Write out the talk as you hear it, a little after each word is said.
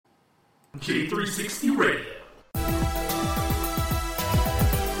J360 Radio.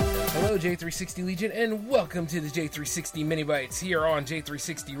 Hello, J360 Legion, and welcome to the J360 Mini Bites here on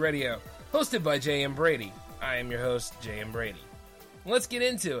J360 Radio, hosted by J.M. Brady. I am your host, J.M. Brady. Let's get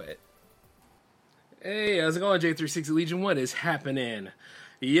into it. Hey, how's it going, J360 Legion? What is happening?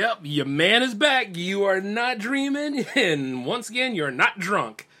 Yep, your man is back. You are not dreaming, and once again, you're not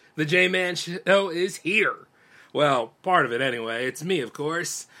drunk. The J-Man Show is here. Well, part of it anyway. It's me, of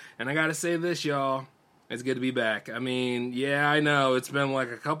course. And I gotta say this, y'all. It's good to be back. I mean, yeah, I know. It's been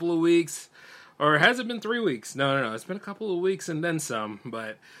like a couple of weeks. Or has it been 3 weeks? No. It's been a couple of weeks and then some.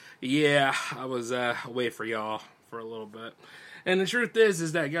 But, yeah, I was away for y'all for a little bit. And the truth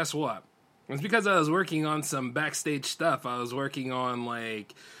is that, guess what? It's because I was working on some backstage stuff. I was working on,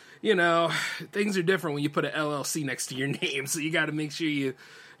 like, you know, things are different when you put an LLC next to your name. So you gotta make sure you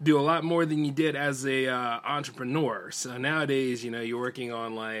do a lot more than you did as a entrepreneur. So nowadays, you know, you're working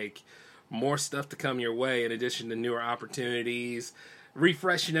on like more stuff to come your way in addition to newer opportunities,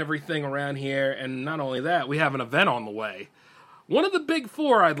 refreshing everything around here. And not only that, we have an event on the way. One of the big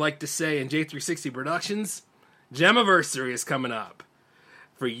four, I'd like to say, in J360 Productions, Jammaversary is coming up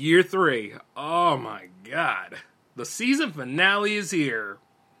for year 3. Oh my God. The season finale is here.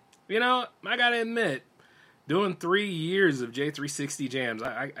 You know, I gotta admit, doing 3 years of J360 Jams,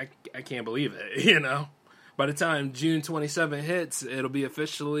 I can't believe it, you know? By the time June 27 hits, it'll be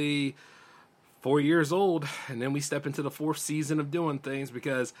officially 4 years old, and then we step into the 4th season of doing things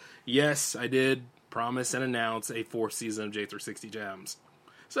because, yes, I did promise and announce a 4th season of J360 Jams.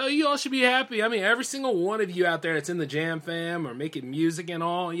 So you all should be happy. I mean, every single one of you out there that's in the Jam fam or making music and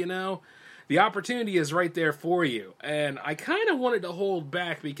all, you know, the opportunity is right there for you. And I kind of wanted to hold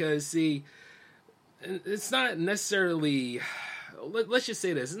back because, see, it's not necessarily, let's just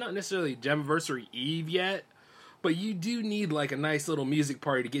say this, it's not necessarily Jammaversary Eve yet, but you do need like a nice little music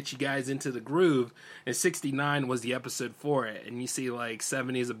party to get you guys into the groove, and 69 was the episode for it, and you see like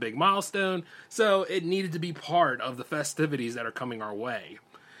 70 is a big milestone, so it needed to be part of the festivities that are coming our way.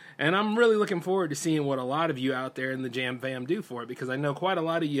 And I'm really looking forward to seeing what a lot of you out there in the Jam fam do for it, because I know quite a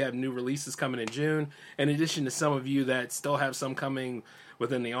lot of you have new releases coming in June, in addition to some of you that still have some coming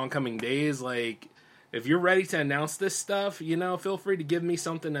within the oncoming days. Like, if you're ready to announce this stuff, you know, feel free to give me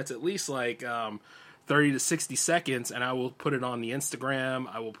something that's at least like 30 to 60 seconds, and I will put it on the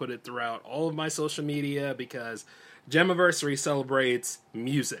Instagram. I will put it throughout all of my social media, because Jammaversary celebrates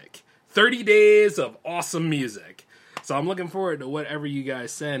music. 30 days of awesome music. So I'm looking forward to whatever you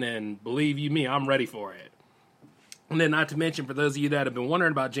guys send, and believe you me, I'm ready for it. And then not to mention, for those of you that have been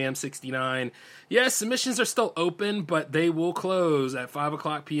wondering about Jam 69, yes, submissions are still open, but they will close at 5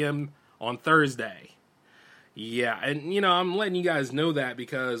 o'clock p.m. on Thursday. Yeah, and, you know, I'm letting you guys know that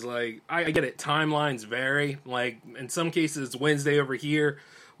because, like, I get it, timelines vary. Like, in some cases, it's Wednesday over here,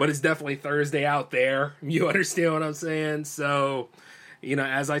 but it's definitely Thursday out there. You understand what I'm saying? So, you know,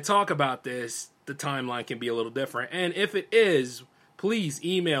 as I talk about this, the timeline can be a little different. And if it is, please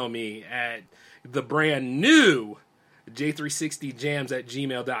email me at the brand new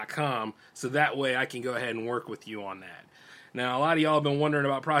j360jams@gmail.com, so that way I can go ahead and work with you on that. Now, a lot of y'all have been wondering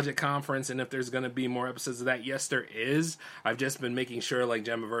about Project Conference and if there's going to be more episodes of that. Yes, there is. I've just been making sure, like,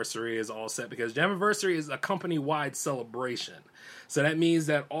 Jammaversary is all set, because Jammaversary is a company-wide celebration. So that means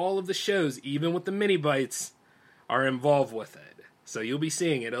that all of the shows, even with the mini bites, are involved with it. So you'll be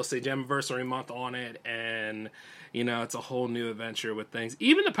seeing it. It'll say Jammaversary month on it, and, you know, it's a whole new adventure with things.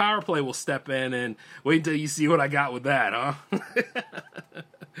 Even the Power Play will step in, and wait until you see what I got with that, huh?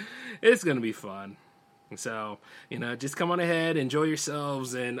 It's going to be fun. So, you know, just come on ahead, enjoy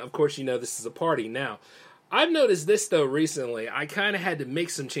yourselves, and of course, you know, this is a party. Now, I've noticed this, though, recently. I kind of had to make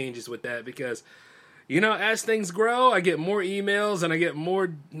some changes with that because, you know, as things grow, I get more emails, and I get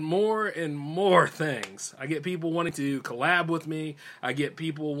more and more things. I get people wanting to collab with me. I get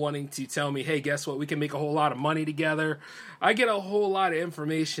people wanting to tell me, hey, guess what, we can make a whole lot of money together. I get a whole lot of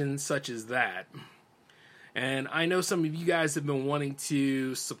information such as that. And I know some of you guys have been wanting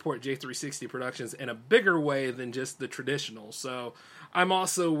to support J360 Productions in a bigger way than just the traditional. So I'm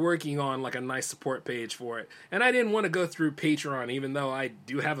also working on like a nice support page for it. And I didn't want to go through Patreon, even though I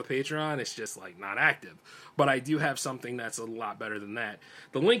do have a Patreon. It's just like not active. But I do have something that's a lot better than that.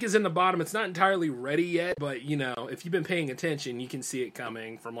 The link is in the bottom. It's not entirely ready yet, but you know, if you've been paying attention, you can see it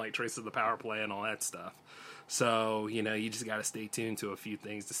coming from like Trace of the Power Play and all that stuff. So, you know, you just got to stay tuned to a few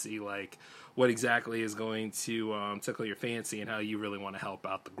things to see, like, what exactly is going to tickle your fancy and how you really want to help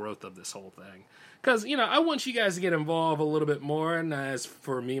out the growth of this whole thing. Because, you know, I want you guys to get involved a little bit more. And as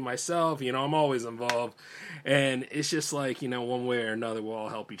for me, myself, you know, I'm always involved. And it's just like, you know, one way or another, we'll all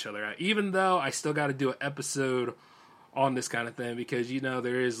help each other out. Even though I still got to do an episode on this kind of thing because, you know,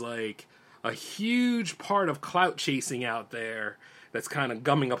 there is, like, a huge part of clout chasing out there that's kind of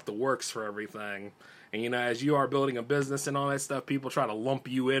gumming up the works for everything. And, you know, as you are building a business and all that stuff, people try to lump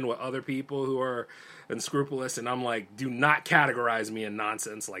you in with other people who are unscrupulous. And I'm like, do not categorize me in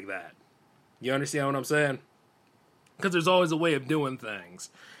nonsense like that. You understand what I'm saying? Because there's always a way of doing things.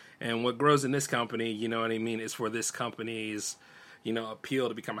 And what grows in this company, you know what I mean, is for this company's, you know, appeal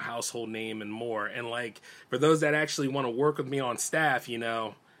to become a household name and more. And, like, for those that actually want to work with me on staff, you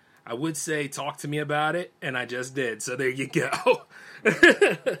know, I would say talk to me about it, and I just did. So there you go.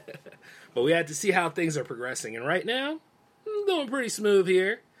 But we had to see how things are progressing. And right now, I'm going pretty smooth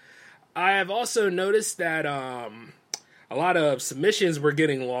here. I have also noticed that a lot of submissions were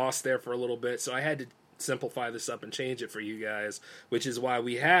getting lost there for a little bit, so I had to simplify this up and change it for you guys, which is why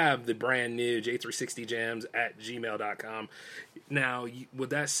we have the brand new j360jams@gmail.com. Now,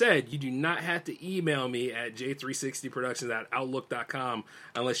 with that said, you do not have to email me at j360productions@outlook.com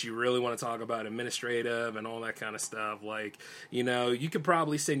unless you really want to talk about administrative and all that kind of stuff. Like, you know, you could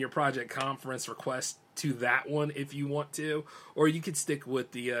probably send your project conference request to that one if you want to, or you could stick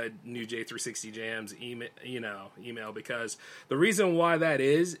with the new J360 Jams email, because the reason why that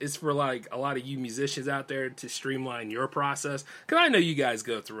is for like a lot of you musicians out there to streamline your process, because I know you guys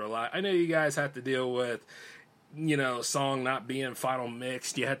go through a lot. I know you guys have to deal with, you know, song not being final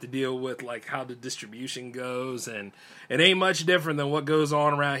mixed. You have to deal with like how the distribution goes, and it ain't much different than what goes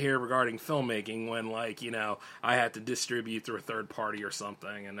on around here regarding filmmaking when, like, you know, I have to distribute through a third party or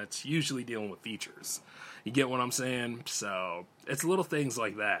something, and that's usually dealing with features. You get what I'm saying? So it's little things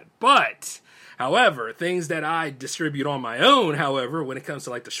like that. But however, things that I distribute on my own, however, when it comes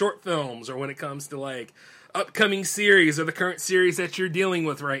to like the short films, or when it comes to like upcoming series or the current series that you're dealing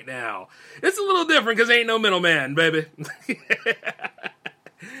with right now, it's a little different because ain't no middleman, baby.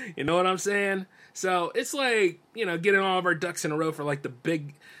 You know what I'm saying? So it's like, you know, getting all of our ducks in a row for like the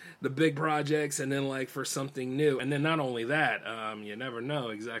big projects, and then like for something new. And then not only that, you never know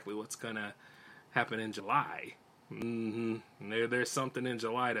exactly what's gonna happen in July. There's something in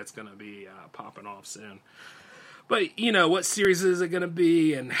July that's gonna be popping off soon. But, you know, what series is it going to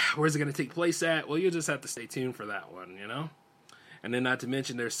be, and where's it going to take place at? Well, you'll just have to stay tuned for that one, you know? And then not to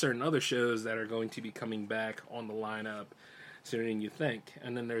mention there's certain other shows that are going to be coming back on the lineup sooner than you think.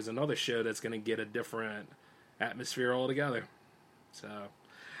 And then there's another show that's going to get a different atmosphere altogether. So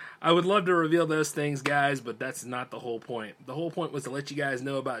I would love to reveal those things, guys, but that's not the whole point. The whole point was to let you guys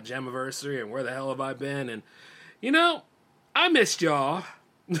know about Jammaversary and where the hell have I been. And, you know, I missed y'all.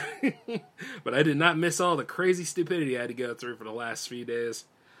 But I did not miss all the crazy stupidity I had to go through for the last few days.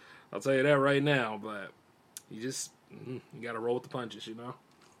 I'll tell you that right now, but you gotta roll with the punches, you know?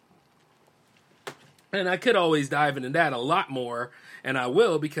 And I could always dive into that a lot more, and I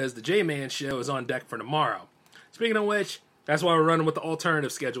will, because the J-Man show is on deck for tomorrow. Speaking of which, that's why we're running with the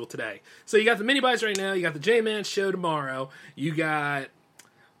alternative schedule today. So you got the mini-bites right now, you got the J-Man show tomorrow, you got,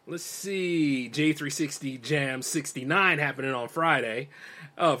 let's see, J360 Jam 69 happening on Friday.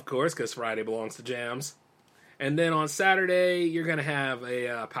 Of course, because Friday belongs to Jams. And then on Saturday, you're going to have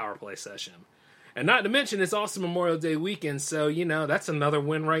a power play session. And not to mention, it's also Memorial Day weekend, so, you know, that's another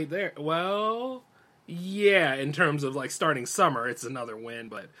win right there. Well, yeah, in terms of, like, starting summer, it's another win.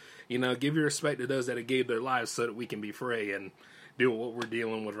 But, you know, give your respect to those that have gave their lives so that we can be free and do what we're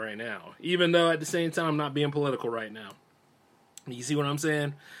dealing with right now. Even though, at the same time, I'm not being political right now. You see what I'm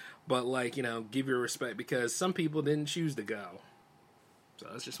saying? But, like, you know, give your respect, because some people didn't choose to go. So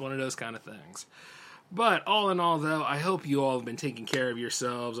it's just one of those kind of things. But all in all, though, I hope you all have been taking care of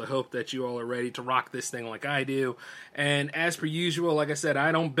yourselves. I hope that you all are ready to rock this thing like I do. And as per usual, like I said,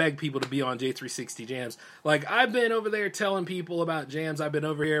 I don't beg people to be on J360 Jams. Like, I've been over there telling people about Jams. I've been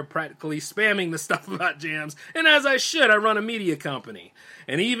over here practically spamming the stuff about Jams. And as I should, I run a media company.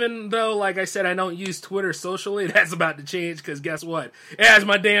 And even though, like I said, I don't use Twitter socially, that's about to change, because guess what? It has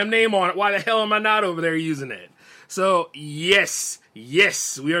my damn name on it. Why the hell am I not over there using it? So, yes,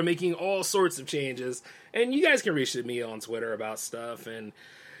 we are making all sorts of changes, and you guys can reach me on Twitter about stuff, and,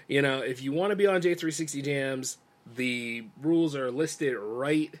 you know, if you want to be on J360 Jams, the rules are listed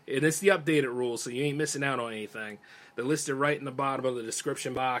right, and it's the updated rules, so you ain't missing out on anything. They're listed right in the bottom of the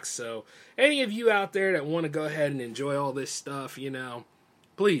description box, so any of you out there that want to go ahead and enjoy all this stuff, you know,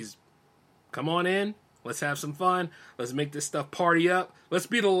 please, come on in. Let's have some fun. Let's make this stuff party up. Let's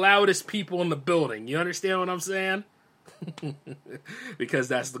be the loudest people in the building. You understand what I'm saying? Because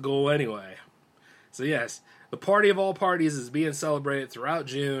that's the goal anyway. So yes, the party of all parties is being celebrated throughout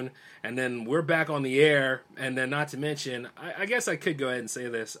June, and then we're back on the air, and then not to mention, I guess I could go ahead and say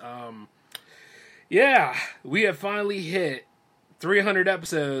this. Yeah, we have finally hit 300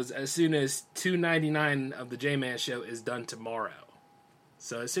 episodes as soon as 299 of the J-Man show is done tomorrow.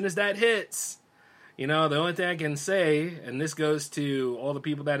 So as soon as that hits, the only thing I can say, and this goes to all the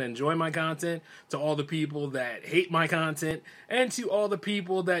people that enjoy my content, to all the people that hate my content, and to all the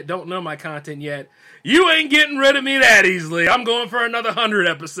people that don't know my content yet, you ain't getting rid of me that easily. I'm going for another 100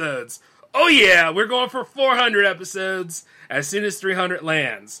 episodes. Oh yeah, we're going for 400 episodes as soon as 300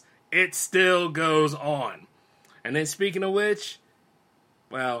 lands. It still goes on. And then speaking of which,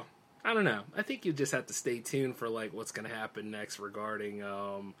 well, I don't know. I think you just have to stay tuned for what's going to happen next regarding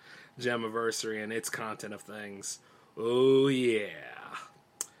Jammaversary and its content of things. Oh yeah.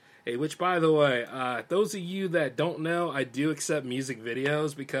 Hey, which by the way, those of you that don't know, I do accept music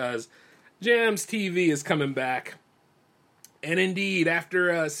videos because Jams TV is coming back. And indeed,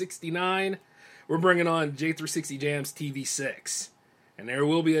 after 69, we're bringing on J360 Jams TV 6. And there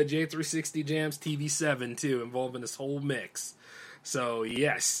will be a J360 Jams TV 7 too, involving this whole mix. So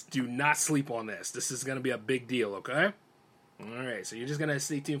yes, do not sleep on this. This is going to be a big deal, okay? Alright, so you're just going to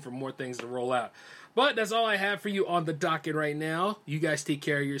stay tuned for more things to roll out. But that's all I have for you on the docket right now. You guys take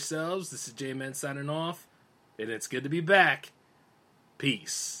care of yourselves. This is J-Man signing off. And it's good to be back.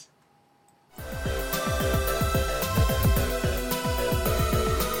 Peace.